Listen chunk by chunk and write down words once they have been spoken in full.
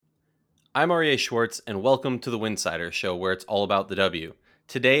I'm Aryeh Schwartz, and welcome to the Winsider Show, where it's all about the W.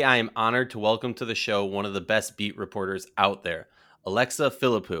 Today, I am honored to welcome to the show one of the best beat reporters out there, Alexa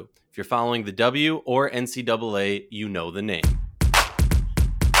Philippou. If you're following the W or NCAA, you know the name.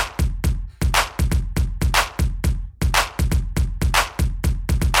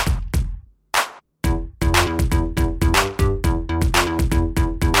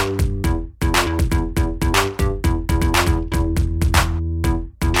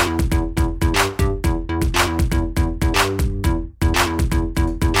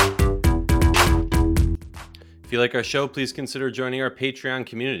 If you like our show, please consider joining our Patreon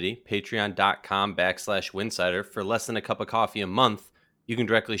community, patreon.com/Winsider. For less than a cup of coffee a month, you can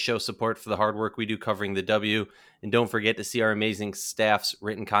directly show support for the hard work we do covering the W. And don't forget to see our amazing staff's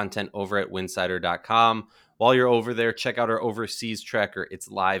written content over at winsider.com. While you're over there, check out our overseas tracker.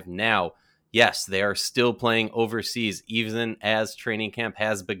 It's live now. Yes, they are still playing overseas, even as training camp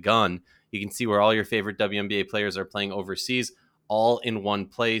has begun. You can see where all your favorite WNBA players are playing overseas, all in one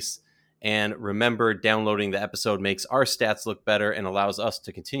place. And remember, downloading the episode makes our stats look better and allows us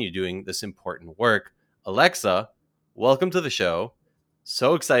to continue doing this important work. Alexa, welcome to the show.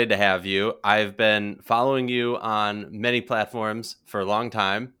 So excited to have you. I've been following you on many platforms for a long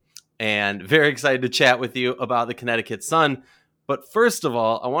time and very excited to chat with you about the Connecticut Sun. But first of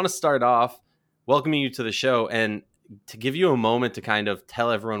all, I want to start off welcoming you to the show and to give you a moment to kind of tell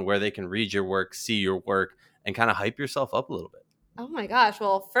everyone where they can read your work, see your work, and kind of hype yourself up a little bit. Oh my gosh.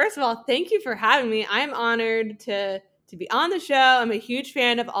 Well, first of all, thank you for having me. I'm honored to be on the show. I'm a huge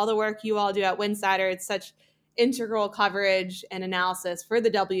fan of all the work you all do at Winsider. It's such integral coverage and analysis for the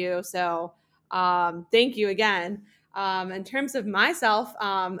W. So thank you again. In terms of myself,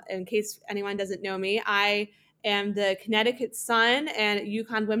 in case anyone doesn't know me, I am the Connecticut Sun and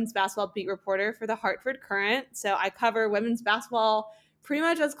UConn women's basketball beat reporter for the Hartford Courant. So I cover women's basketball pretty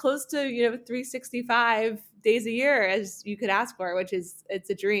much as close to 365 days a year as you could ask for, it's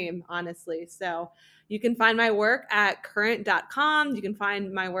a dream, honestly. So you can find my work at current.com. You can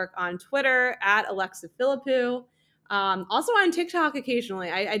find my work on Twitter at Alexa Philippou. Also on TikTok occasionally.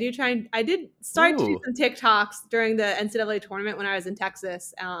 I did start to do some TikToks during the NCAA tournament when I was in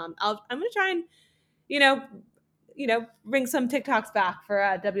Texas. I'm going to try and, bring some TikToks back for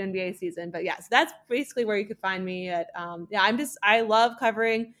WNBA season. But yeah, so that's basically where you could find me at. I love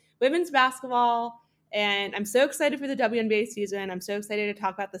covering women's basketball, and I'm so excited for the WNBA season. I'm so excited to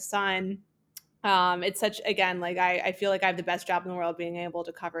talk about the Sun. It's such, again, like I feel like I have the best job in the world being able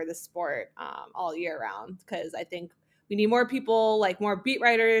to cover the sport all year round, because I think we need more people, like more beat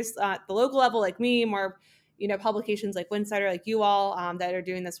writers at the local level like me, more publications like Winsider, like you all, that are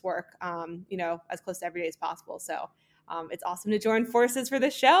doing this work, as close to every day as possible. So it's awesome to join forces for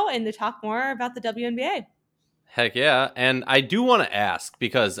this show and to talk more about the WNBA. Heck yeah. And I do want to ask,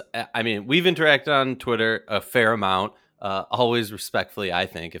 because, I mean, we've interacted on Twitter a fair amount, always respectfully, I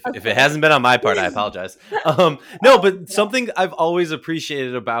think. If it hasn't been on my part, I apologize. No, but something I've always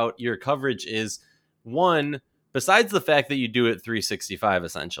appreciated about your coverage is, one, besides the fact that you do it 365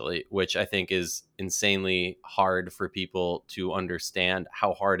 essentially, which I think is insanely hard for people to understand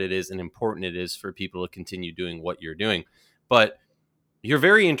how hard it is and important it is for people to continue doing what you're doing. But you're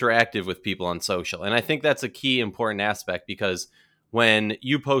very interactive with people on social. And I think that's a key important aspect, because when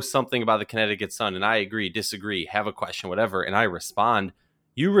you post something about the Connecticut Sun and I agree, disagree, have a question, whatever, and I respond,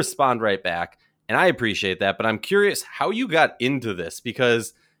 you respond right back. And I appreciate that. But I'm curious how you got into this,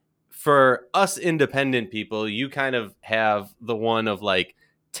 because for us independent people, you kind of have the one of like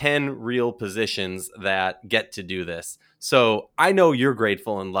 10 real positions that get to do this. So I know you're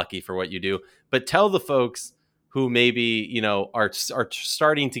grateful and lucky for what you do, but tell the folks who maybe, are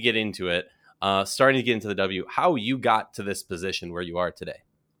starting to get into it, starting to get into the W, how you got to this position where you are today.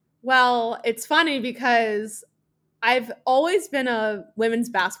 Well, it's funny because I've always been a women's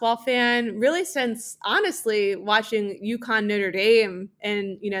basketball fan, really since, honestly, watching UConn Notre Dame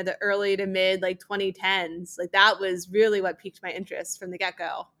in, the early to mid 2010s. Like that was really what piqued my interest from the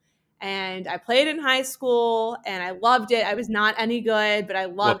get-go. And I played in high school and I loved it. I was not any good, but I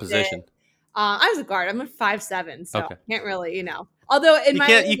loved What position? it. I was a guard. I'm a 5'7", so okay. Can't really, Although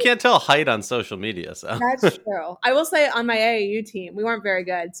you can't tell height on social media, so that's true. I will say on my AAU team, we weren't very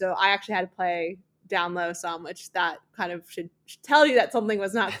good, so I actually had to play down low some, which that kind of should tell you that something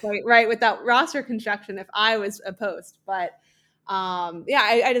was not quite right with that roster construction if I was a post. But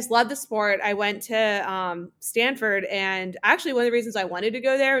I just love the sport. I went to Stanford, and actually one of the reasons I wanted to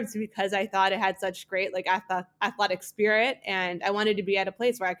go there was because I thought it had such great athletic spirit, and I wanted to be at a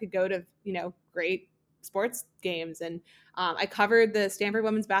place where I could go to great sports games. And I covered the Stanford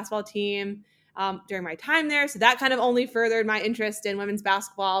women's basketball team during my time there, so that kind of only furthered my interest in women's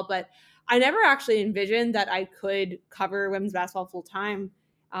basketball. But I never actually envisioned that I could cover women's basketball full time.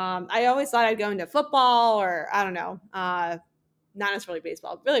 I always thought I'd go into football, or I don't know, not necessarily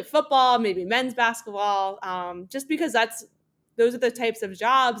baseball, really football, maybe men's basketball, just because those are the types of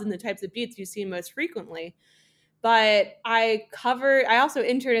jobs and the types of beats you see most frequently. But I also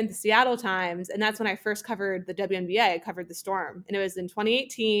interned at the Seattle Times, and that's when I first covered the WNBA. I covered the Storm, and it was in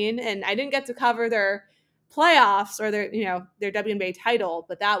 2018, and I didn't get to cover their playoffs or their WNBA title,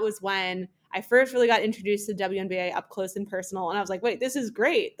 but that was when I first really got introduced to WNBA up close and personal, and I was like, wait, this is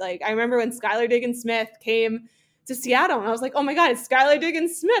great. Like, I remember when Skylar Diggins-Smith came to Seattle, and I was like, oh my God, it's Skylar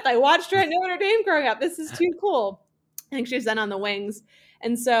Diggins-Smith. I watched her at Notre Dame growing up. This is too cool. I think she was then on the Wings.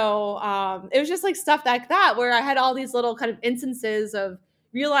 And so it was just like stuff like that, where I had all these little kind of instances of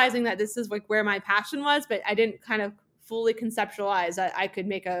realizing that this is like where my passion was, but I didn't kind of fully conceptualize that I could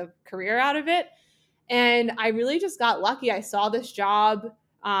make a career out of it. And I really just got lucky. I saw this job,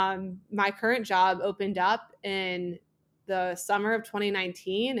 my current job opened up in the summer of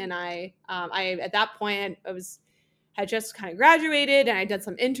 2019. And I at that point, had just kind of graduated, and I did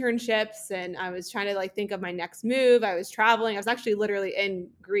some internships, and I was trying to like think of my next move. I was traveling. I was actually literally in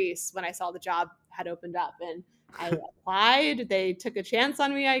Greece when I saw the job had opened up, and I applied. They took a chance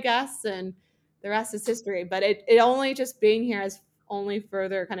on me, I guess, and the rest is history. But it only just being here has only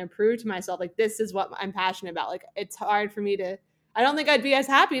further kind of proved to myself, like, this is what I'm passionate about. Like, it's hard for me to, I don't think I'd be as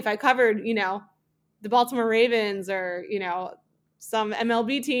happy if I covered, the Baltimore Ravens or, some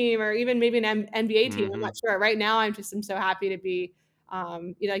MLB team, or even maybe an NBA team. Mm-hmm. I'm not sure. Right now, I'm so happy to be,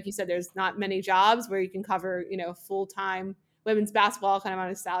 like you said, there's not many jobs where you can cover, full-time women's basketball kind of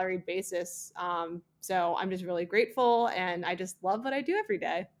on a salaried basis. So I'm just really grateful, and I just love what I do every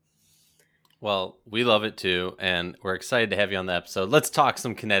day. Well, we love it too, and we're excited to have you on the episode. Let's talk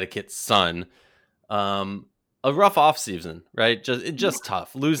some Connecticut Sun. A rough offseason, right? Just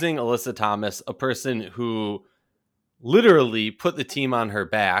tough. Losing Alyssa Thomas, a person who literally put the team on her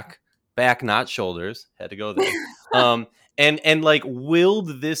back, not shoulders, had to go there. And like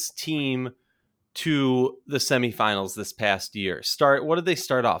willed this team to the semifinals this past year. What did they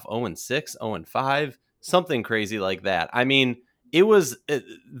start off? 0-6, 0-5, something crazy like that. I mean, it was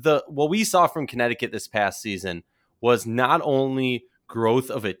what we saw from Connecticut this past season was not only growth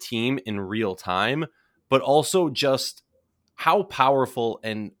of a team in real time, but also just how powerful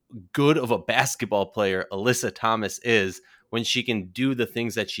and good of a basketball player Alyssa Thomas is when she can do the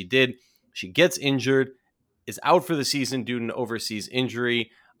things that she did. She gets injured, is out for the season due to an overseas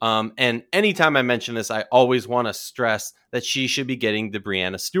injury. And anytime I mention this, I always want to stress that she should be getting the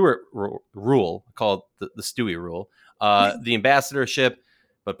Breanna Stewart rule, called the Stewie rule, the ambassadorship.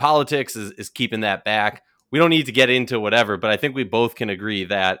 But politics is keeping that back. We don't need to get into whatever, but I think we both can agree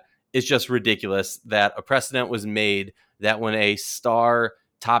that it's just ridiculous that a precedent was made that when a star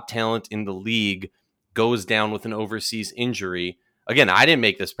top talent in the league goes down with an overseas injury, again, I didn't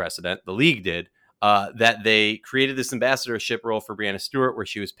make this precedent, the league did, that they created this ambassadorship role for Breanna Stewart, where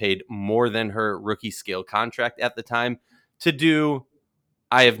she was paid more than her rookie scale contract at the time to do.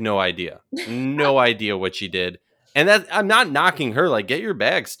 I have no idea what she did. And that, I'm not knocking her, like, get your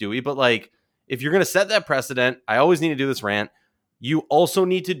bag, Stewie, but like, if you're going to set that precedent, I always need to do this rant. You also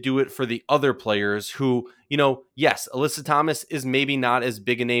need to do it for the other players who, yes, Alyssa Thomas is maybe not as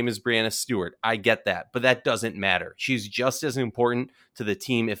big a name as Breanna Stewart. I get that, but that doesn't matter. She's just as important to the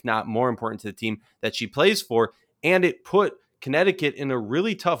team, if not more important to the team that she plays for. And it put Connecticut in a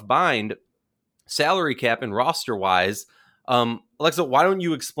really tough bind, salary cap and roster wise. Alexa, why don't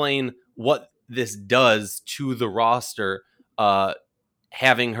you explain what this does to the roster,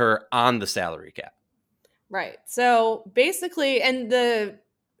 having her on the salary cap? Right. So basically, and the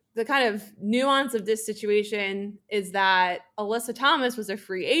kind of nuance of this situation is that Alyssa Thomas was a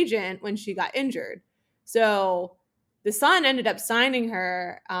free agent when she got injured. So the Sun ended up signing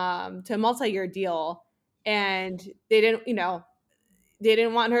her to a multi-year deal, and they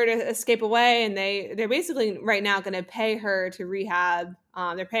didn't want her to escape away, and they're basically right now going to pay her to rehab.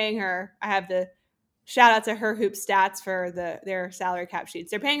 They're paying her. I have the shout out to Her Hoop Stats for their salary cap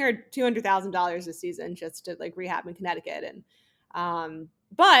sheets. They're paying her $200,000 this season just to like rehab in Connecticut, and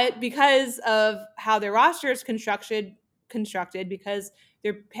but because of how their roster is constructed, because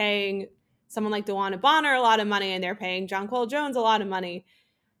they're paying someone like DeWanna Bonner a lot of money, and they're paying Jonquel Jones a lot of money,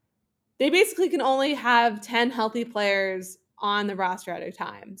 they basically can only have 10 healthy players on the roster at a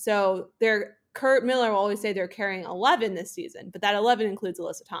time. So Kurt Miller will always say they're carrying 11 this season, but that 11 includes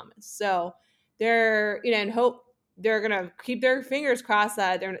Alyssa Thomas. So they're, and hope they're going to keep their fingers crossed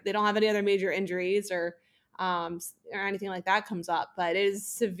that they don't have any other major injuries or anything like that comes up. But it is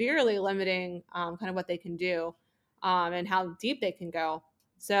severely limiting kind of what they can do and how deep they can go.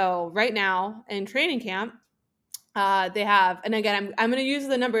 So right now in training camp, they have, and again, I'm going to use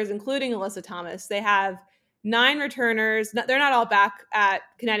the numbers, including Alyssa Thomas. They have 9 returners. They're not all back at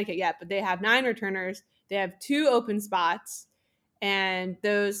Connecticut yet, but they have 9 returners. They have 2 open spots, and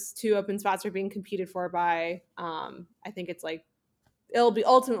those 2 open spots are being competed for by, I think it's like, it'll be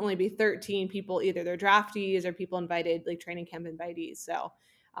ultimately be 13 people, either they're draftees or people invited, like training camp invitees. So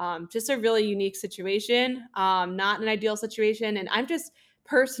just a really unique situation, not an ideal situation. And I'm just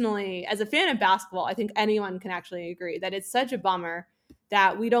personally, as a fan of basketball, I think anyone can actually agree that it's such a bummer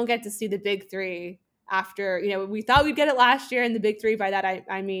that we don't get to see the big three after, we thought we'd get it last year. And the big three, by that,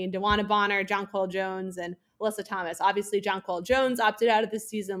 I mean DeWanna Bonner, Jonquel Jones, and Alyssa Thomas. Obviously, Jonquel Jones opted out of the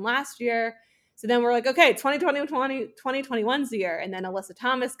season last year. So then we're like, okay, 2021's the year. And then Alyssa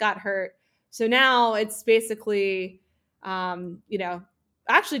Thomas got hurt. So now it's basically, actually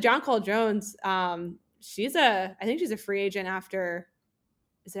Jonquel Jones, I think she's a free agent after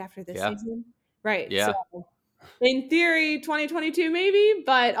this season? Right. Yeah. So in theory, 2022 maybe,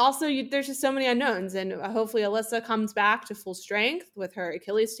 but also there's just so many unknowns. And hopefully Alyssa comes back to full strength with her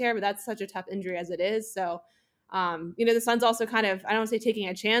Achilles tear, but that's such a tough injury as it is. So the Suns also kind of, I don't want to say taking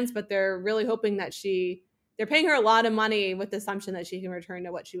a chance, but they're really hoping that they're paying her a lot of money with the assumption that she can return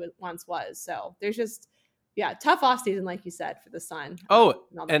to what she once was. So there's just, tough offseason, like you said, for the Sun. Oh,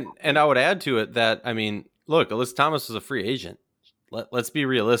 and I would add to it that, I mean, look, Alyssa Thomas was a free agent. Let's be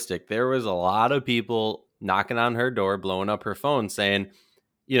realistic. There was a lot of people knocking on her door, blowing up her phone saying,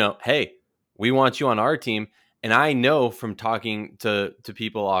 hey, we want you on our team. And I know from talking to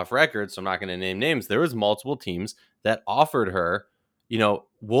people off record, so I'm not going to name names, there was multiple teams that offered her,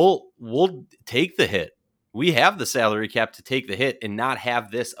 we'll take the hit. We have the salary cap to take the hit and not have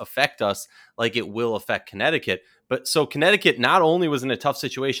this affect us like it will affect Connecticut. But so Connecticut not only was in a tough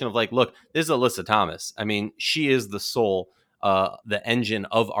situation of like, look, this is Alyssa Thomas. I mean, she is the soul, the engine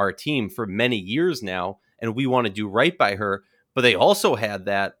of our team for many years now, and we want to do right by her. But they also had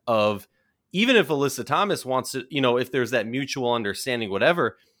that of, even if Alyssa Thomas wants to, if there's that mutual understanding,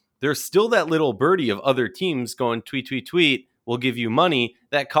 whatever, there's still that little birdie of other teams going tweet, tweet, tweet, we'll give you money,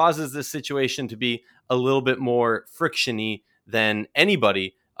 that causes this situation to be a little bit more frictiony than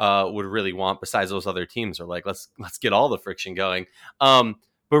anybody would really want besides those other teams are like, let's get all the friction going. But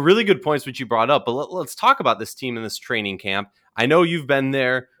really good points which you brought up. But let's talk about this team in this training camp. I know you've been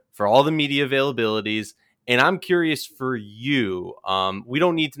there for all the media availabilities, and I'm curious for you. We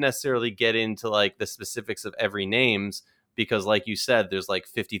don't need to necessarily get into like the specifics of every names because, like you said, there's like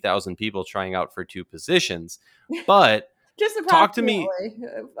 50,000 people trying out for 2 positions. But just talk to me.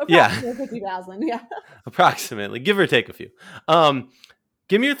 Approximately 50,000. Yeah, approximately, give or take a few.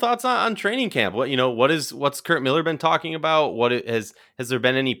 Give me your thoughts on training camp. What's Curt Miller been talking about? Has there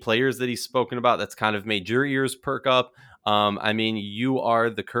been any players that he's spoken about that's kind of made your ears perk up? I mean, you are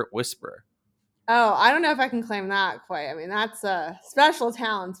the Curt whisperer. Oh, I don't know if I can claim that quite. I mean, that's a special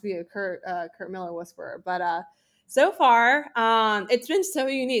talent to be a Curt Miller whisperer. But so far, it's been so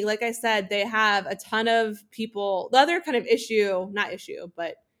unique. Like I said, they have a ton of people. The other kind of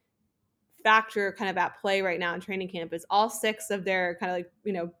but factor kind of at play right now in training camp is all 6 of their kind of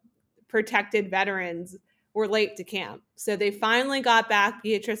like, protected veterans were late to camp. So they finally got back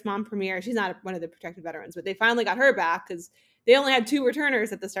Beatrice Montpremier. She's not one of the protected veterans, but they finally got her back because they only had 2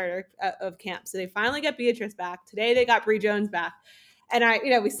 returners at the start of camp. So they finally got Beatrice back. Today they got Bree Jones back.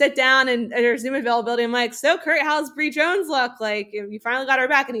 And we sit down and there's Zoom availability. I'm like, so Curt, how's Bree Jones look? Like, you finally got her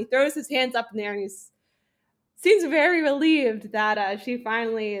back. And he throws his hands up in the air and he seems very relieved that she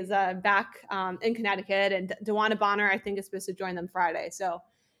finally is back in Connecticut. And DeWanna Bonner, I think, is supposed to join them Friday. So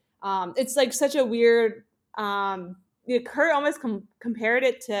it's like such a weird, Curt almost compared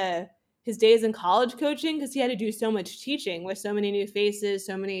it to his days in college coaching because he had to do so much teaching with so many new faces,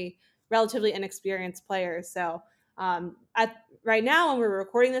 so many relatively inexperienced players. So right now, when we're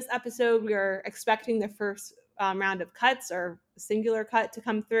recording this episode, we are expecting the first round of cuts or singular cut to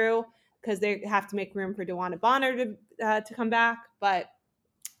come through because they have to make room for DeWanna Bonner to come back. But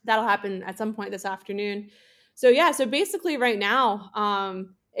that'll happen at some point this afternoon. So basically right now,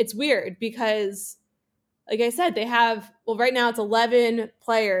 it's weird because, like I said, they have, right now it's 11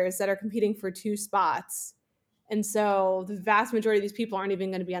 players that are competing for 2 spots. And so the vast majority of these people aren't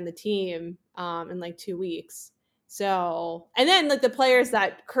even going to be on the team in like 2 weeks. So, and then like the players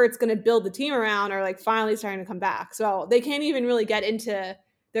that Curt's going to build the team around are like finally starting to come back. So they can't even really get into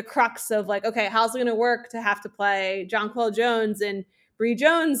the crux of like, okay, how's it going to work to have to play Jonquel Jones and Bree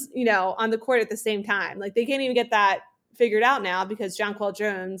Jones, on the court at the same time? Like they can't even get that figured out now because Jonquel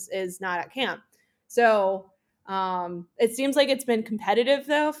Jones is not at camp. So It seems like it's been competitive,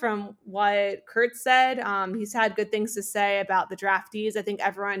 though, from what Kurt said. He's had good things to say about the draftees. I think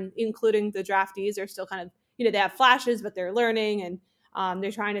everyone, including the draftees, are still kind of, they have flashes, but they're learning, and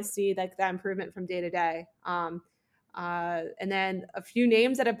they're trying to see like that improvement from day to day. And then a few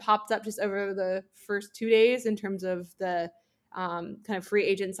names that have popped up just over the first 2 days in terms of the kind of free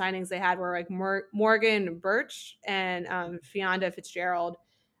agent signings they had were like Morgan Birch and Fionda Fitzgerald.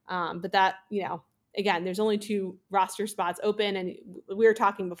 But that, again, there's only 2 roster spots open, and we were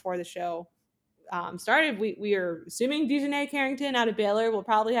talking before the show started. We are assuming Dejanay Carrington out of Baylor will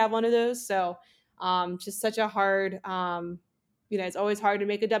probably have one of those. So just such a hard, it's always hard to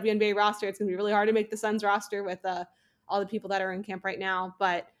make a WNBA roster. It's going to be really hard to make the Suns roster with all the people that are in camp right now.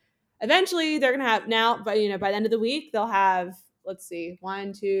 But eventually they're going to have by the end of the week, they'll have, let's see,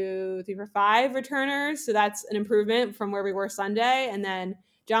 1, 2, 3, 4, 5 returners. So that's an improvement from where we were Sunday. And then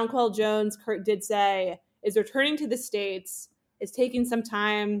Jonquel Jones, Kurt did say, is returning to the States. It's taking some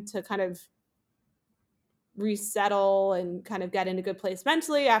time to kind of resettle and kind of get in a good place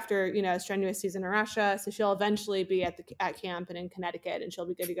mentally after, a strenuous season in Russia. So she'll eventually be at camp and in Connecticut, and she'll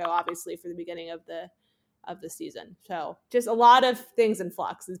be good to go, obviously, for the beginning of the season. So just a lot of things in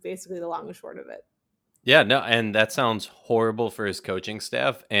flux is basically the long and short of it. Yeah, no, and that sounds horrible for his coaching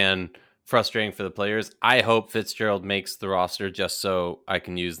staff and frustrating for the players. I hope Fitzgerald makes the roster just so I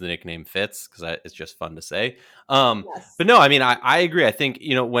can use the nickname Fitz, because it's just fun to say. Yes. But no, I mean, I agree. I think,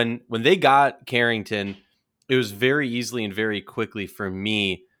 when they got Carrington, it was very easily and very quickly for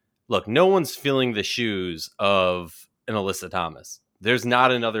me. Look, no one's filling the shoes of an Alyssa Thomas. There's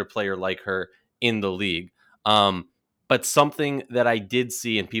not another player like her in the league. But something that I did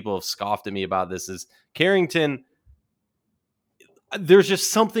see, and people have scoffed at me about this, is Carrington, there's just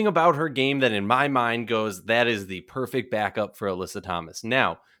something about her game that in my mind goes, that is the perfect backup for Alyssa Thomas.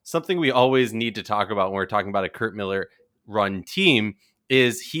 Now, something we always need to talk about when we're talking about a Curt Miller run team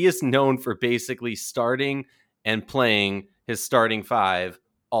is he is known for basically starting and playing his starting 5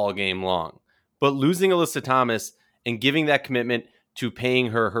 all game long. But losing Alyssa Thomas and giving that commitment to paying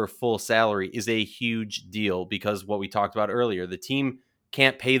her full salary is a huge deal, because what we talked about earlier, the team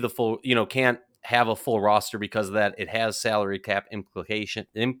can't pay the full, can't have a full roster because of that. It has salary cap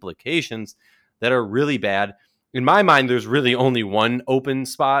implications that are really bad. In my mind, there's really only one open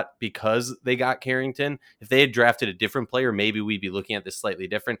spot because they got Carrington. If they had drafted a different player, maybe we'd be looking at this slightly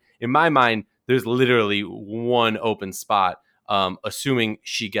different. In my mind, there's literally one open spot, assuming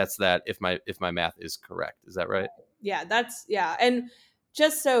she gets that, if my math is correct. Is that right? Yeah, and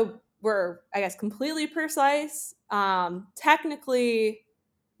just so we're, I guess, completely precise, technically,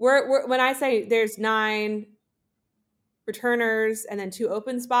 we're when I say there's 9 returners and then 2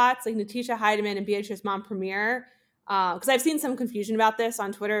 open spots, like Natisha Heidemann and Beatrice Montpremier, because I've seen some confusion about this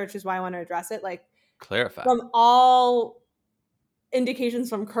on Twitter, which is why I want to address it. Like, clarify. From all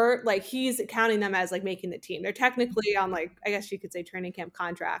indications from Kurt, like, he's counting them as like making the team. They're technically on, like, I guess you could say, training camp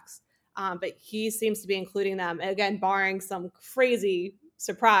contracts. But he seems to be including them, again, barring some crazy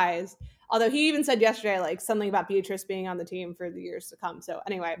surprise. Although he even said yesterday, like, something about Beatrice being on the team for the years to come. So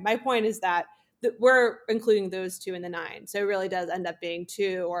anyway, my point is that we're including those 2 in the 9. So it really does end up being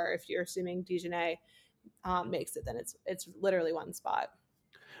 2, or if you're assuming Dejanay makes it, then it's literally 1 spot.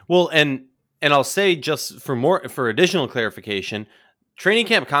 Well, and I'll say, just for additional clarification, training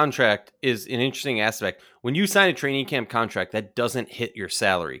camp contract is an interesting aspect. When you sign a training camp contract, that doesn't hit your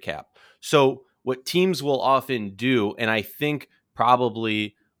salary cap. So what teams will often do, and I think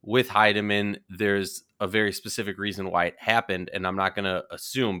probably with Heidemann, there's a very specific reason why it happened, and I'm not going to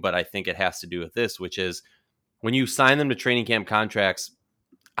assume, but I think it has to do with this, which is when you sign them to training camp contracts,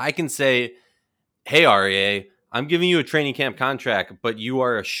 I can say, hey, REA, I'm giving you a training camp contract, but you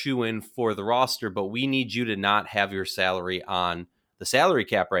are a shoo-in for the roster, but we need you to not have your salary on the salary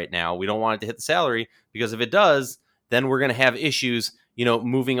cap right now. We don't want it to hit the salary, because if it does, then we're going to have issues,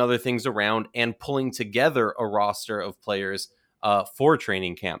 moving other things around and pulling together a roster of players for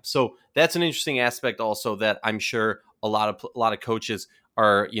training camp. So that's an interesting aspect also that I'm sure a lot of coaches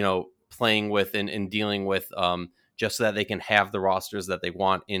are, playing with and dealing with, just so that they can have the rosters that they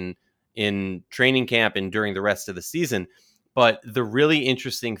want in training camp and during the rest of the season. But the really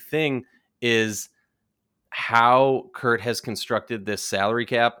interesting thing is how Kurt has constructed this salary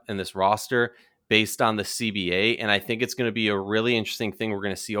cap and this roster based on the CBA. And I think it's going to be a really interesting thing we're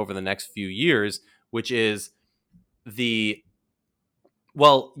going to see over the next few years, which is you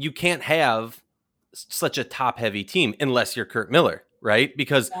can't have such a top heavy team unless you're Curt Miller, right?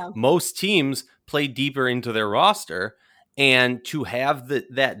 Because most teams play deeper into their roster. And to have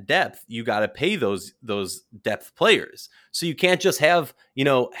that depth, you got to pay those depth players. So you can't just have,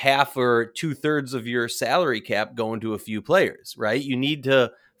 half or 2/3 of your salary cap going to a few players, right? You need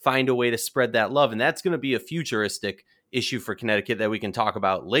to find a way to spread that love. And that's going to be a futuristic issue for Connecticut that we can talk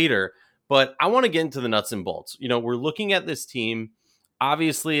about later. But I want to get into the nuts and bolts. We're looking at this team.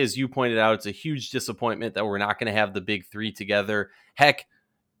 Obviously, as you pointed out, it's a huge disappointment that we're not going to have the big three together. Heck,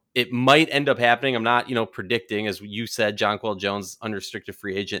 it might end up happening. I'm not, predicting, as you said, Jonquel Jones, unrestricted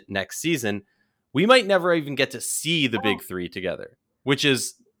free agent next season. We might never even get to see the big three together, which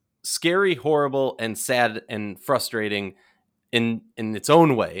is scary, horrible, and sad and frustrating in its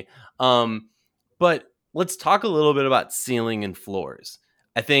own way. But let's talk a little bit about ceiling and floors.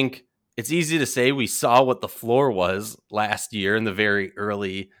 I think it's easy to say we saw what the floor was last year in the very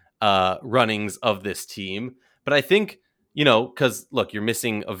early runnings of this team. But I think, because look, you're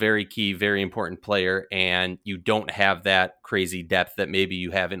missing a very key, very important player, and you don't have that crazy depth that maybe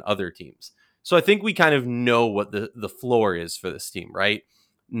you have in other teams. So I think we kind of know what the floor is for this team, right?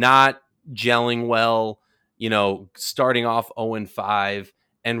 Not gelling well, starting off 0-5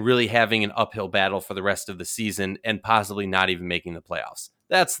 and really having an uphill battle for the rest of the season and possibly not even making the playoffs.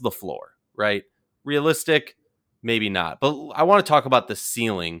 That's the floor, right? Realistic, maybe not. But I want to talk about the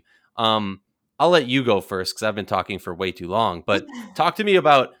ceiling. I'll let you go first because I've been talking for way too long. But talk to me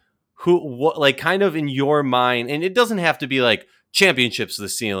about what, like, kind of in your mind, and it doesn't have to be like championships the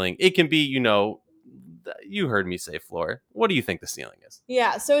ceiling. It can be, you heard me say floor. What do you think the ceiling is?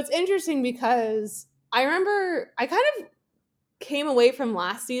 Yeah, so it's interesting because I remember I kind of came away from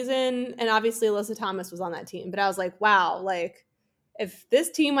last season, and obviously Alyssa Thomas was on that team, but I was like, wow, like if this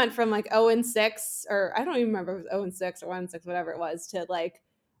team went from like 0-6, or I don't even remember if it was 0-6 or 1-6, whatever it was, to like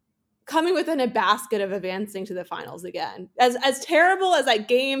coming within a basket of advancing to the finals again. As terrible as like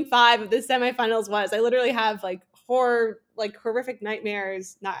game 5 of the semifinals was, I literally have like horrific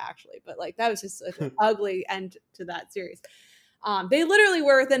nightmares. Not actually, but like that was just an ugly end to that series. They literally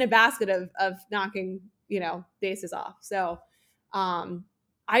were within a basket of knocking, bases off. So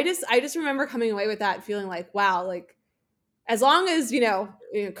I just remember coming away with that feeling like, wow, like as long as,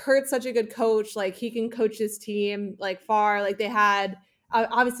 Kurt's such a good coach, like he can coach his team like far, like they had,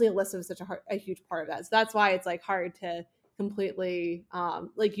 obviously Alyssa was such a huge part of that. So that's why it's like hard to completely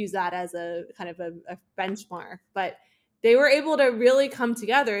like use that as a kind of a benchmark. But they were able to really come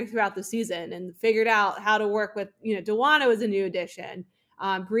together throughout the season and figured out how to work with, DeWanna was a new addition.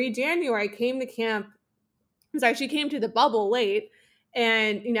 Bree January came to camp. She came to the bubble late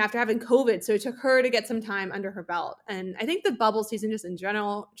and, after having COVID. So it took her to get some time under her belt. And I think the bubble season just in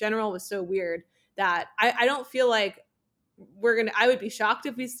general was so weird that I don't feel like I would be shocked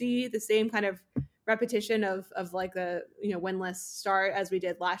if we see the same kind of repetition of like the, winless start as we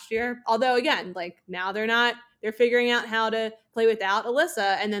did last year. Although again, like now they're figuring out how to play without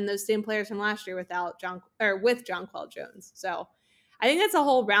Alyssa and then those same players from last year with Jonquel Jones. So I think that's a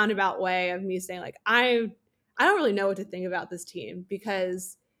whole roundabout way of me saying like, I don't really know what to think about this team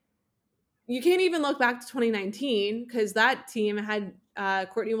because you can't even look back to 2019 because that team had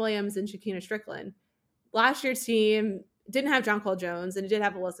Courtney Williams and Shakina Strickland. Last year's team didn't have Jonquel Jones and it did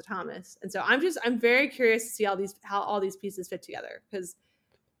have Alyssa Thomas. And so I'm very curious to see how all these pieces fit together because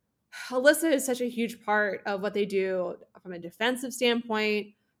Alyssa is such a huge part of what they do from a defensive standpoint,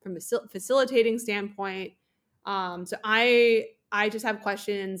 from a facilitating standpoint. So I just have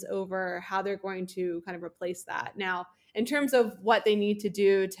questions over how they're going to kind of replace that. Now, in terms of what they need to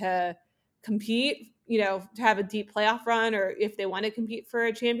do to compete, to have a deep playoff run, or if they want to compete for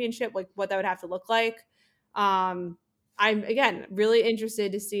a championship, like what that would have to look like. I'm, again, really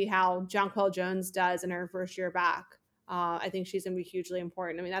interested to see how Jonquel Jones does in her first year back. I think she's going to be hugely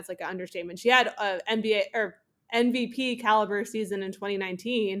important. I mean, that's like an understatement. She had a NBA or MVP caliber season in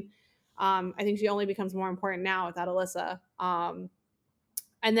 2019. I think she only becomes more important now without Alyssa.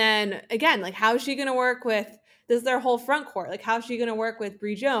 And then again, like how is she going to work with their whole front court? Like how is she going to work with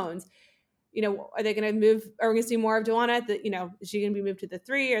Bree Jones? Are they going to move? Are we going to see more of DeWanna? Is she going to be moved to the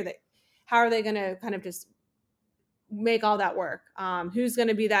 3? How are they going to kind of just make all that work? Who's going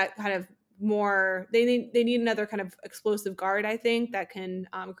to be that kind of more? They need another kind of explosive guard, I think, that can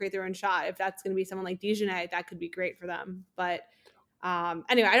create their own shot. If that's going to be someone like Dejanay, that could be great for them. But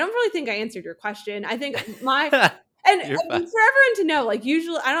anyway, I don't really think I answered your question. I think and for everyone to know, like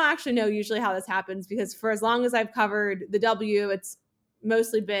usually, I don't actually know usually how this happens because for as long as I've covered the W, it's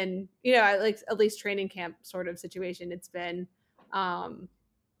mostly been, like at least training camp sort of situation. It's been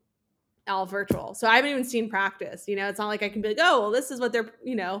all virtual. So I haven't even seen practice. It's not like I can be like, oh, well, this is what they're,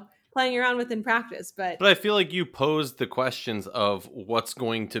 playing around with in practice. But I feel like you posed the questions of what's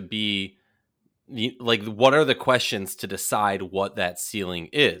going to be like what are the questions to decide what that ceiling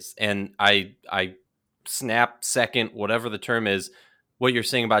is? And I snap second, whatever the term is, what you're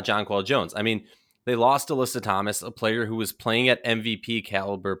saying about Jonquel Jones. I mean, they lost Alyssa Thomas, a player who was playing at MVP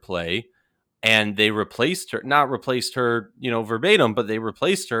caliber play, and they replaced her, not replaced her, verbatim, but they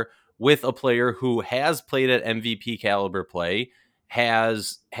replaced her with a player who has played at MVP caliber play,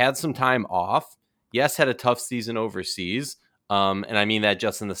 has had some time off, yes, had a tough season overseas. And I mean that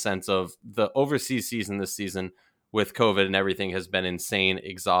just in the sense of the overseas season this season with COVID and everything has been insane,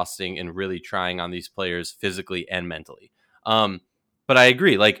 exhausting, and really trying on these players physically and mentally. But I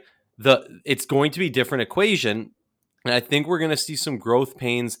agree, like it's going to be a different equation. And I think we're going to see some growth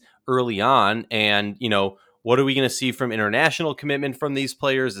pains early on. And, what are we going to see from international commitment from these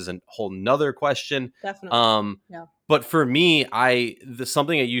players is a whole nother question. Definitely. Yeah. But for me,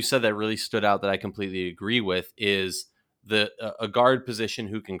 something that you said that really stood out that I completely agree with is a guard position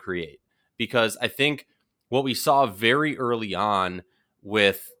who can create. Because I think what we saw very early on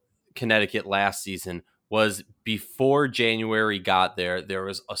with Connecticut last season was before January got there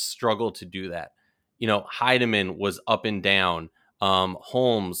was a struggle to do that. Heidemann was up and down.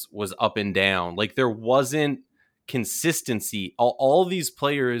 Holmes was up and down. Like there wasn't consistency. All these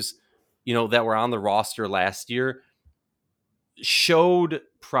players, that were on the roster last year showed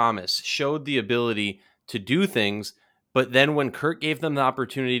promise, showed the ability to do things. But then when Kurt gave them the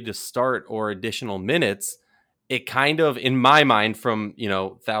opportunity to start or additional minutes, it kind of, in my mind, from,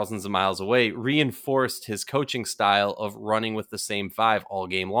 thousands of miles away, reinforced his coaching style of running with the same five all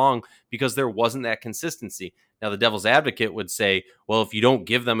game long because there wasn't that consistency. Now, the devil's advocate would say, well, if you don't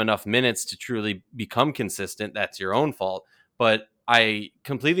give them enough minutes to truly become consistent, that's your own fault. But I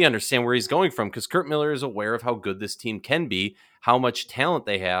completely understand where he's going from because Kurt Miller is aware of how good this team can be, how much talent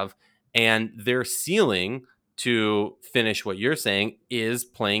they have, and their ceiling, to finish what you're saying, is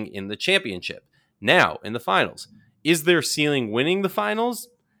playing in the championship. Now, in the finals, is their ceiling winning the finals?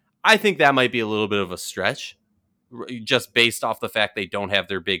 I think that might be a little bit of a stretch, just based off the fact they don't have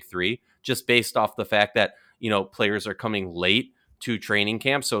their big three, just based off the fact that, players are coming late to training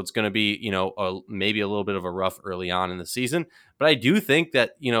camp. So it's going to be, maybe a little bit of a rough early on in the season. But I do think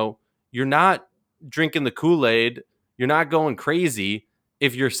that, you're not drinking the Kool-Aid, you're not going crazy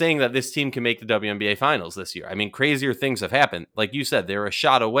if you're saying that this team can make the WNBA finals this year. I mean, crazier things have happened. Like you said, they were a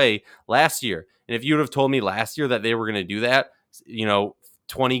shot away last year. And if you would have told me last year that they were going to do that,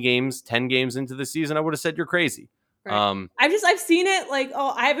 20 games, 10 games into the season, I would have said you're crazy. Right. I've seen it like,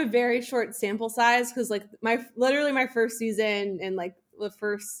 I have a very short sample size because like literally my first season and like the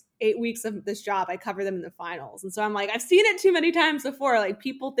first 8 weeks of this job, I cover them in the finals. And so I'm like, I've seen it too many times before, like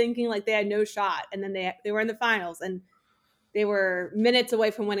people thinking like they had no shot and then they were in the finals and they were minutes away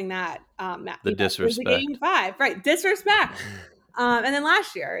from winning that. The disrespect. Game 5, right? Disrespect. And then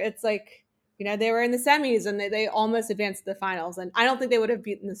last year, it's like, they were in the semis and they almost advanced to the finals. And I don't think they would have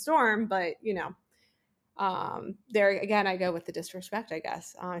beaten the Storm, but there again, I go with the disrespect, I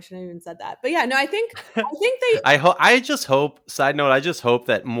guess. I shouldn't have even said that. But yeah, no, I think they. I just hope. Side note: I just hope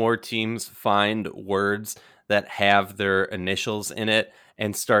that more teams find words that have their initials in it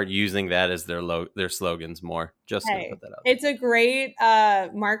and start using that as their slogans more. Just to put that out. It's a great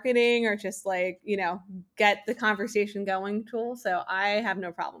marketing or just like get the conversation going tool. So I have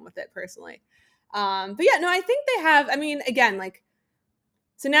no problem with it personally. But yeah, no, I think they have. I mean, again, like.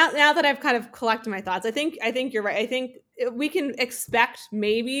 So now that I've kind of collected my thoughts, I think you're right. I think we can expect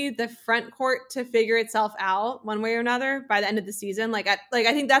maybe the front court to figure itself out one way or another by the end of the season. Like I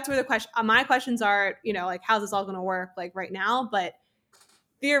think that's where my questions are, like how's this all going to work like right now? But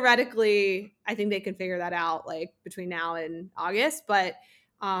theoretically, I think they can figure that out like between now and August. But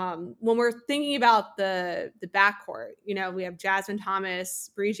when we're thinking about the backcourt, we have Jasmine Thomas,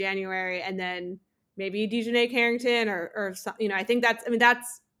 Bree January, and then maybe Dejanay Carrington or I think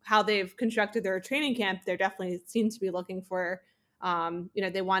that's how they've constructed their training camp. They definitely seem to be looking for,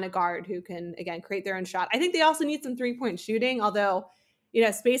 they want a guard who can, again, create their own shot. I think they also need some 3-point shooting, although,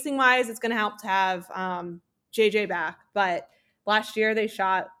 spacing wise, it's going to help to have JJ back. But last year they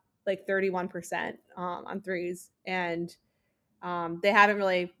shot like 31% on threes and they haven't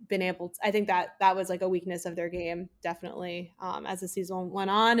really been able to. I think that was like a weakness of their game, definitely, as the season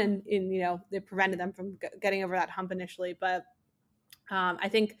went on, and they prevented them from getting over that hump initially. But I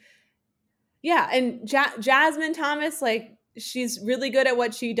think, yeah, and Jasmine Thomas, like she's really good at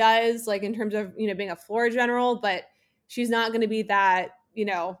what she does, like in terms of being a floor general, but she's not going to be that.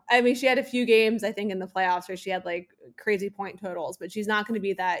 I mean, she had a few games I think in the playoffs where she had like crazy point totals, but she's not going to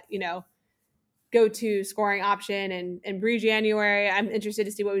be that. Go-to scoring option and Bree January. I'm interested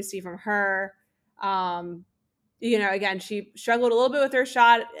to see what we see from her. again, she struggled a little bit with her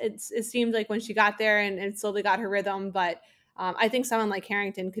shot. It seemed like when she got there and slowly got her rhythm, but I think someone like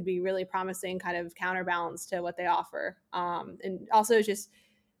Harrington could be really promising, kind of counterbalance to what they offer. And also just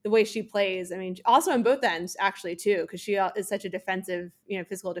the way she plays. I mean, also on both ends actually too, because she is such a defensive,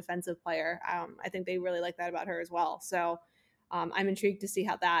 physical defensive player. I think they really like that about her as well. So I'm intrigued to see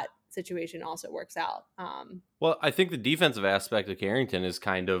how that situation also works out. Well, I think the defensive aspect of Carrington is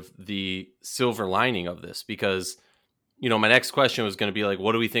kind of the silver lining of this because, my next question was going to be like,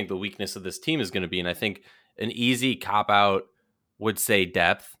 what do we think the weakness of this team is going to be? And I think an easy cop out would say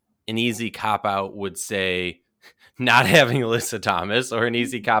depth. An easy cop out would say not having Alyssa Thomas, or an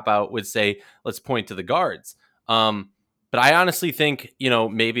easy cop out would say, let's point to the guards. But I honestly think,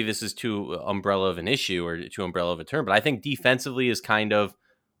 maybe this is too umbrella of an issue or too umbrella of a term, but I think defensively is kind of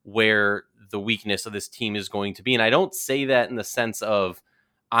where the weakness of this team is going to be. And I don't say that in the sense of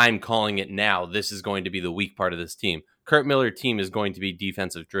I'm calling it now. This is going to be the weak part of this team. Kurt Miller team is going to be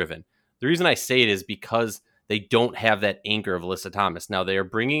defensive driven. The reason I say it is because they don't have that anchor of Alyssa Thomas. Now they are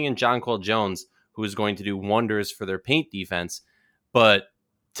bringing in Jonquel Jones, who is going to do wonders for their paint defense, but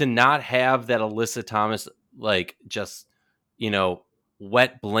to not have that Alyssa Thomas, like just,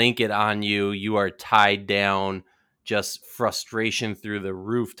 wet blanket on you, you are tied down, just frustration through the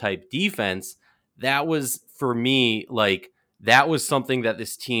roof type defense. That was for me, like, that was something that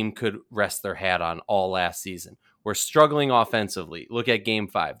this team could rest their hat on all last season. We're struggling offensively. Look at game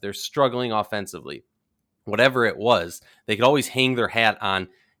 5. They're struggling offensively. Whatever it was, they could always hang their hat on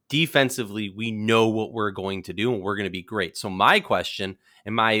defensively. We know what we're going to do and we're going to be great. So my question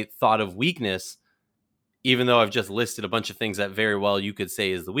and my thought of weakness, even though I've just listed a bunch of things that very well you could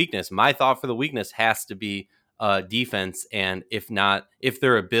say is the weakness, my thought for the weakness has to be defense. And if not, if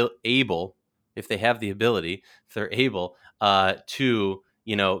they're able, if they have the ability, if they're able to,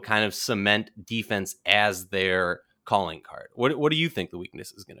 kind of cement defense as their calling card. What do you think the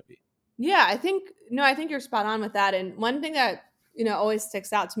weakness is going to be? Yeah, I think you're spot on with that. And one thing that, always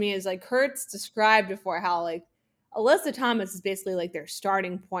sticks out to me is like Kurt's described before how like Alyssa Thomas is basically like their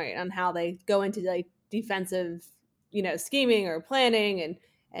starting point on how they go into like defensive, scheming or planning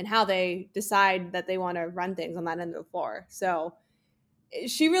and how they decide that they want to run things on that end of the floor. So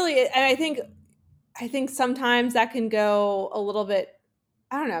she really, and I think sometimes that can go a little bit,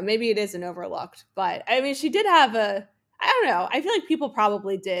 I don't know, maybe it isn't overlooked, but I mean, she did have I don't know, I feel like people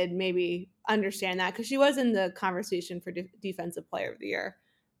probably did maybe understand that because she was in the conversation for defensive player of the year.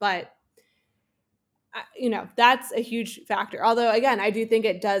 But, that's a huge factor. Although, again, I do think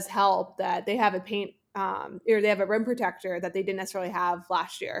it does help that they have a paint or they have a rim protector that they didn't necessarily have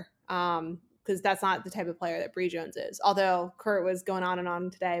last year. Because that's not the type of player that Bree Jones is. Although Kurt was going on and on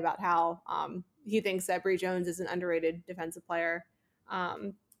today about how he thinks that Bree Jones is an underrated defensive player,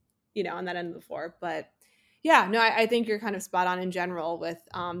 on that end of the floor. But yeah, no, I think you're kind of spot on in general with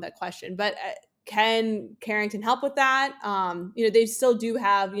that question. But can Carrington help with that? They still do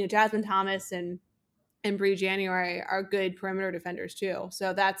have, Jasmine Thomas and Bree January are good perimeter defenders too.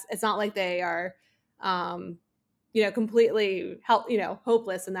 So it's not like they are, completely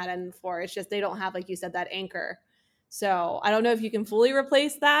hopeless in that end of the floor. It's just they don't have, like you said, that anchor. So I don't know if you can fully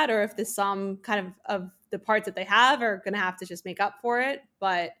replace that or if there's some kind of the parts that they have are going to have to just make up for it.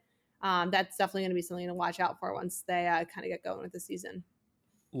 But that's definitely going to be something to watch out for once they kind of get going with the season.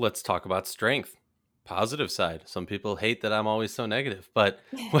 Let's talk about strength. Positive side. Some people hate that I'm always so negative, but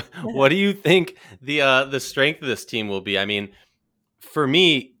what do you think the strength of this team will be? I mean, for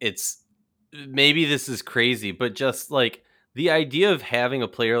me, it's maybe this is crazy, but just like the idea of having a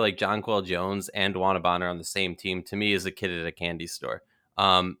player like Jonquel Jones and DeWanna Bonner on the same team to me is a kid at a candy store.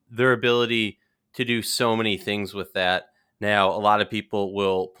 Their ability to do so many things with that. Now, a lot of people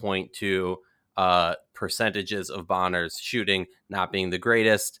will point to percentages of Bonner's shooting not being the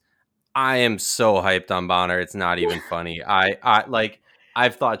greatest. I am so hyped on Bonner. It's not even funny.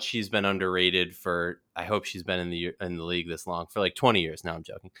 I've thought she's been underrated for. I hope she's been in the league this long for like 20 years. Now I'm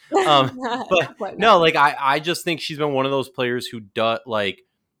joking. But no, like I just think she's been one of those players who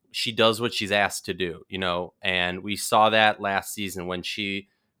she does what she's asked to do, and we saw that last season when she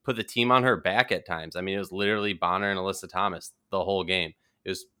put the team on her back at times. I mean, it was literally Bonner and Alyssa Thomas the whole game. It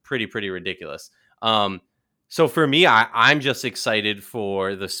was pretty ridiculous. So for me, I'm just excited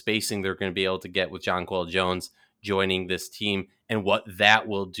for the spacing they're going to be able to get with Jonquel Jones joining this team and what that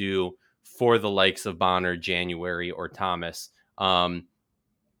will do for the likes of Bonner, January, or Thomas. I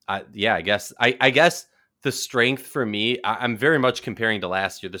guess the strength for me, I'm very much comparing to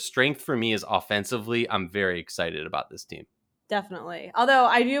last year. The strength for me is offensively. I'm very excited about this team. Definitely. Although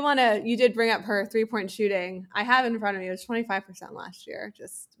I do want to, you did bring up her 3-point shooting. I have in front of me, it was 25% last year.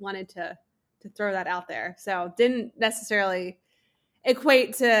 Just wanted to throw that out there. So didn't necessarily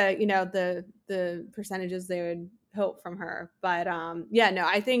equate to, you know, the percentages they would hope from her. But yeah, no,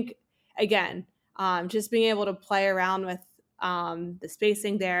 I think again, just being able to play around with the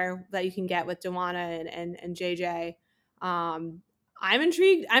spacing there that you can get with Dawana and JJ. I'm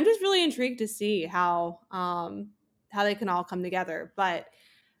intrigued. I'm just really intrigued to see how they can all come together. But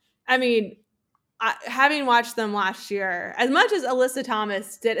I mean, having watched them last year, as much as Alyssa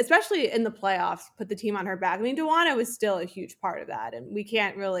Thomas did, especially in the playoffs, put the team on her back. I mean, Dawana was still a huge part of that, and we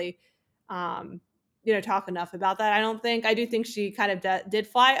can't really, you know, talk enough about that. I don't think. I do think she kind of did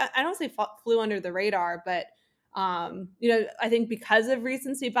fly. I don't say flew under the radar, but you know, I think because of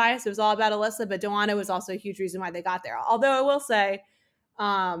recency bias, it was all about Alyssa, but Dawana was also a huge reason why they got there. Although I will say,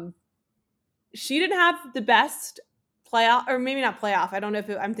 she didn't have the best playoff, or maybe not playoff. I don't know if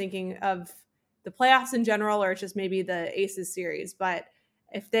I'm thinking of the playoffs in general, or it's just maybe the Aces series. But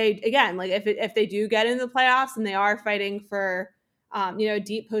if they, again, like if they do get into the playoffs and they are fighting for, you know, a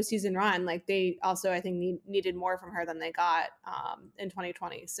deep postseason run, like they also, I think, needed more from her than they got in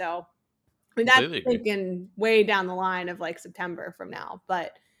 2020. So, I mean, that's thinking way down the line of like September from now.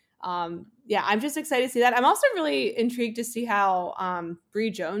 But yeah, I'm just excited to see that. I'm also really intrigued to see how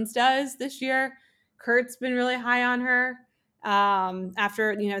Bree Jones does this year. Kurt's been really high on her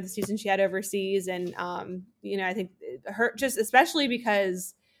after, you know, the season she had overseas. And, you know, I think her just especially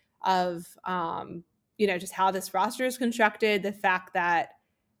because of, you know, just how this roster is constructed, the fact that,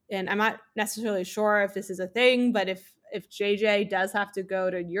 and I'm not necessarily sure if this is a thing, but if JJ does have to go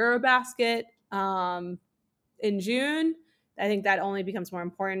to Eurobasket in June, I think that only becomes more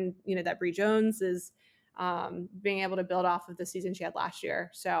important, you know, that Bree Jones is being able to build off of the season she had last year.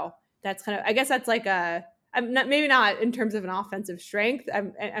 So that's kind of, I guess that's like I'm not, maybe not in terms of an offensive strength.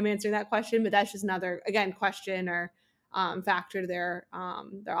 I'm answering that question, but that's just another, again, question or factor to their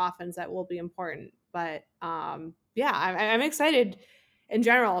offense that will be important. But yeah, I'm excited in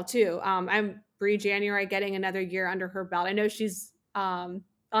general too. I'm Bree January getting another year under her belt. I know she's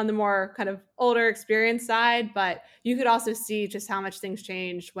on the more kind of older experience side, but you could also see just how much things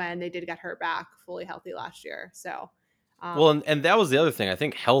changed when they did get her back fully healthy last year. So, well, and that was the other thing. I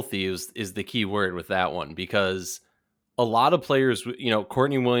think healthy is the key word with that one, because a lot of players, you know,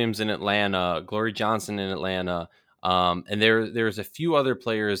 Courtney Williams in Atlanta, Glory Johnson in Atlanta, and there's a few other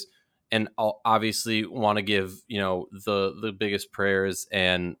players, and I'll obviously want to give, you know, the biggest prayers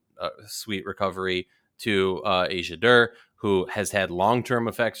and sweet recovery to Asia Durr, who has had long-term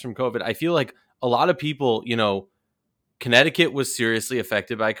effects from COVID. I feel like a lot of people, you know, Connecticut was seriously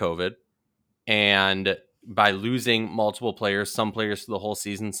affected by COVID, and by losing multiple players, some players for the whole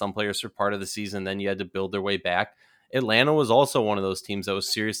season, some players for part of the season, then you had to build their way back. Atlanta was also one of those teams that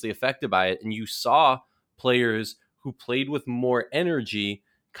was seriously affected by it. And you saw players who played with more energy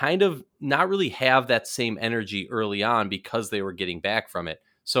kind of not really have that same energy early on because they were getting back from it.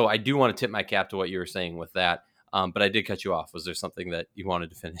 So I do want to tip my cap to what you were saying with that. But I did cut you off. Was there something that you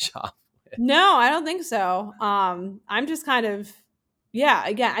wanted to finish off with? No, I don't think so. I'm just kind of, yeah,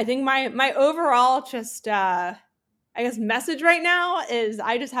 again, I think my overall just I guess message right now is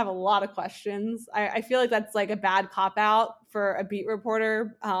I just have a lot of questions. I feel like that's like a bad cop out for a beat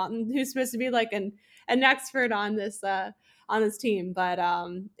reporter who's supposed to be like an expert on this team. But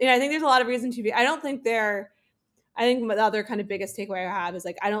you know, I think there's a lot of reason to be. I think the other kind of biggest takeaway I have is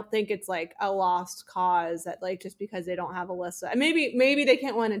like I don't think it's like a lost cause that like just because they don't have Alyssa, and maybe they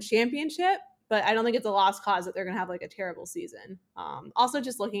can't win a championship, but I don't think it's a lost cause that they're gonna have like a terrible season. Also,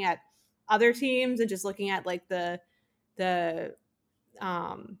 just looking at other teams and just looking at like the kind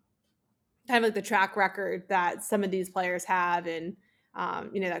of like the track record that some of these players have, and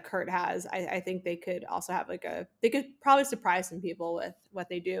you know, that Kurt has, I think they could also have like they could probably surprise some people with what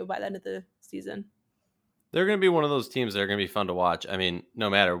they do by the end of the season. They're going to be one of those teams that are going to be fun to watch. I mean, no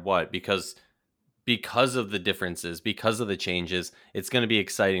matter what, because of the differences, because of the changes, it's going to be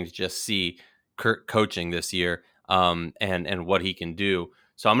exciting to just see Kurt coaching this year, and what he can do.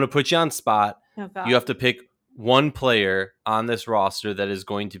 So I'm going to put you on spot. Oh, God. You have to pick one player on this roster that is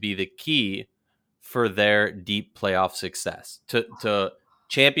going to be the key for their deep playoff success, to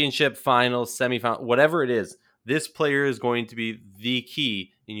championship, finals, semifinal, whatever it is. This player is going to be the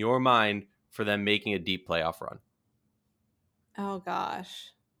key in your mind for them making a deep playoff run. Oh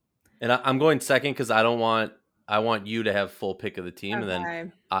gosh. And I'm going second because I want you to have full pick of the team, Okay. and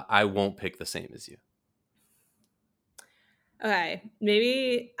then I won't pick the same as you. Okay,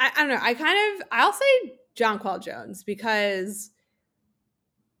 maybe I don't know. I'll say Jonquel Jones, because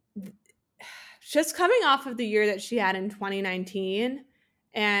just coming off of the year that she had in 2019,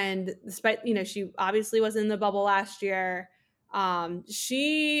 and despite, you know, she obviously was in the bubble last year,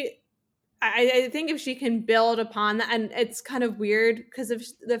 she I think if she can build upon that, and it's kind of weird because of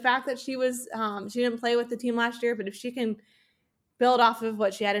the fact that she didn't play with the team last year, but if she can build off of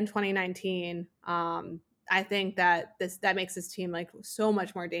what she had in 2019, I think that that makes this team like so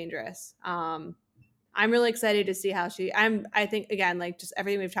much more dangerous. I'm really excited to see how I think again, like just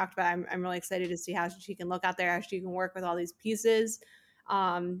everything we've talked about, I'm really excited to see how she can look out there, how she can work with all these pieces.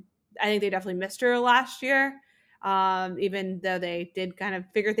 I think they definitely missed her last year, even though they did kind of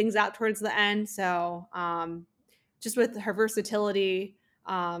figure things out towards the end. So just with her versatility,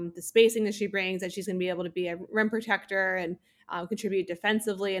 the spacing that she brings, that she's going to be able to be a rim protector and contribute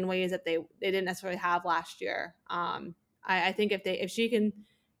defensively in ways that they didn't necessarily have last year. I think if she can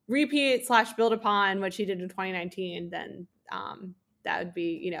repeat / build upon what she did in 2019, then that would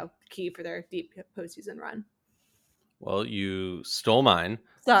be key for their deep postseason run. Well, you stole mine.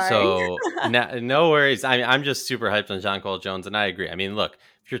 Sorry. So no worries. I'm just super hyped on Jonquel Jones, and I agree. I mean, look,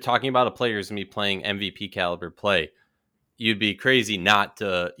 if you're talking about a player who's going to be playing MVP caliber play, you'd be crazy not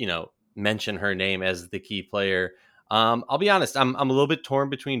to, mention her name as the key player. I'll be honest, I'm a little bit torn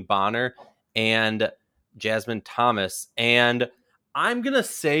between Bonner and Jasmine Thomas, and I'm going to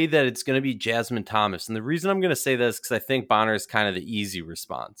say that it's going to be Jasmine Thomas. And the reason I'm going to say this is because I think Bonner is kind of the easy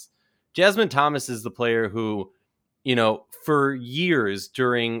response. Jasmine Thomas is the player who, for years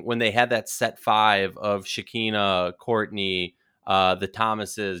during when they had that set five of Shekinna, Courtney, the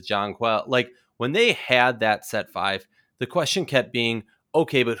Thomases, Jonquel, like when they had that set five, the question kept being,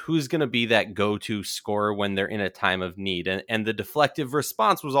 okay, but who's going to be that go-to scorer when they're in a time of need? And the deflective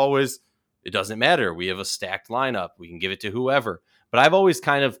response was always, it doesn't matter. We have a stacked lineup. We can give it to whoever. But I've always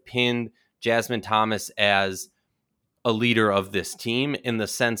kind of pinned Jasmine Thomas as a leader of this team in the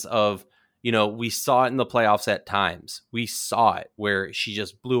sense of, we saw it in the playoffs at times. We saw it where she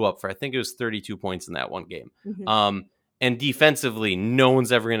just blew up for, I think it was 32 points in that one game. Mm-hmm. And defensively, no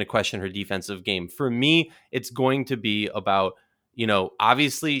one's ever going to question her defensive game. For me, it's going to be about,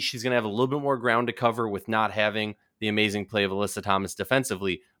 obviously she's going to have a little bit more ground to cover with not having the amazing play of Alyssa Thomas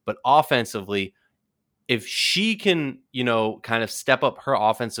defensively, but offensively, if she can, kind of step up her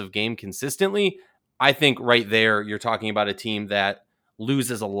offensive game consistently, I think right there, you're talking about a team that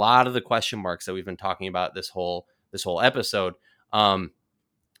loses a lot of the question marks that we've been talking about this whole episode. So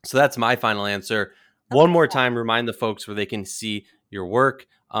that's my final answer. One more time, remind the folks where they can see your work.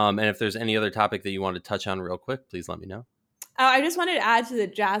 And if there's any other topic that you want to touch on real quick, please let me know. I just wanted to add to the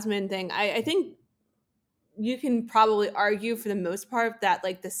Jasmine thing. I think you can probably argue for the most part that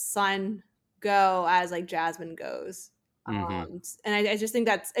like the Sun go as like Jasmine goes. Mm-hmm. And I just think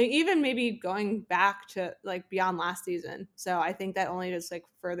that's even maybe going back to like beyond last season. So I think that only just like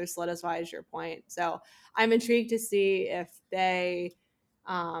further solidifies your point. So I'm intrigued to see if they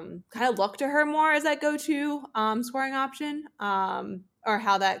kind of look to her more as that go-to scoring option or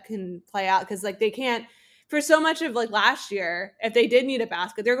how that can play out. Because like they can't, for so much of like last year, if they did need a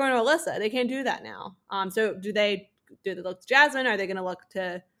basket, they're going to Alyssa. They can't do that now. So do they look to Jasmine? Are they going to look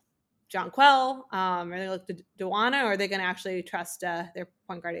to Jonquel? Are they going to look to Dawanna? Or are they going to actually trust their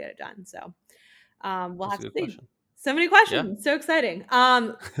point guard to get it done? So we'll have to see. Question. So many questions. Yeah. So exciting.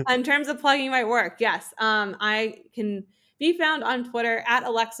 In terms of plugging my work, yes. I can be found on Twitter at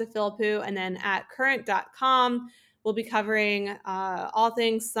Alexa Philippou and then at current.com. We'll be covering all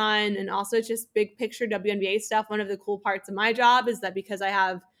things Sun and also just big picture WNBA stuff. One of the cool parts of my job is that because I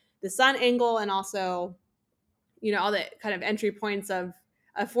have the Sun angle and also, all the kind of entry points of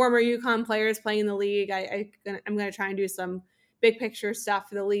former UConn players playing in the league, I'm going to try and do some big picture stuff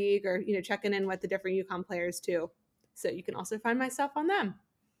for the league or, checking in with the different UConn players too. So you can also find my stuff on them.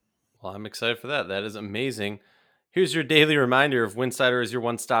 Well, I'm excited for that. That is amazing. Here's your daily reminder of Winsider is your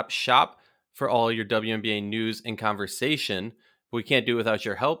one-stop shop for all your WNBA news and conversation. But we can't do it without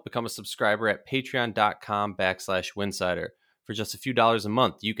your help. Become a subscriber at patreon.com/Winsider. For just a few dollars a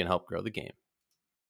month, you can help grow the game.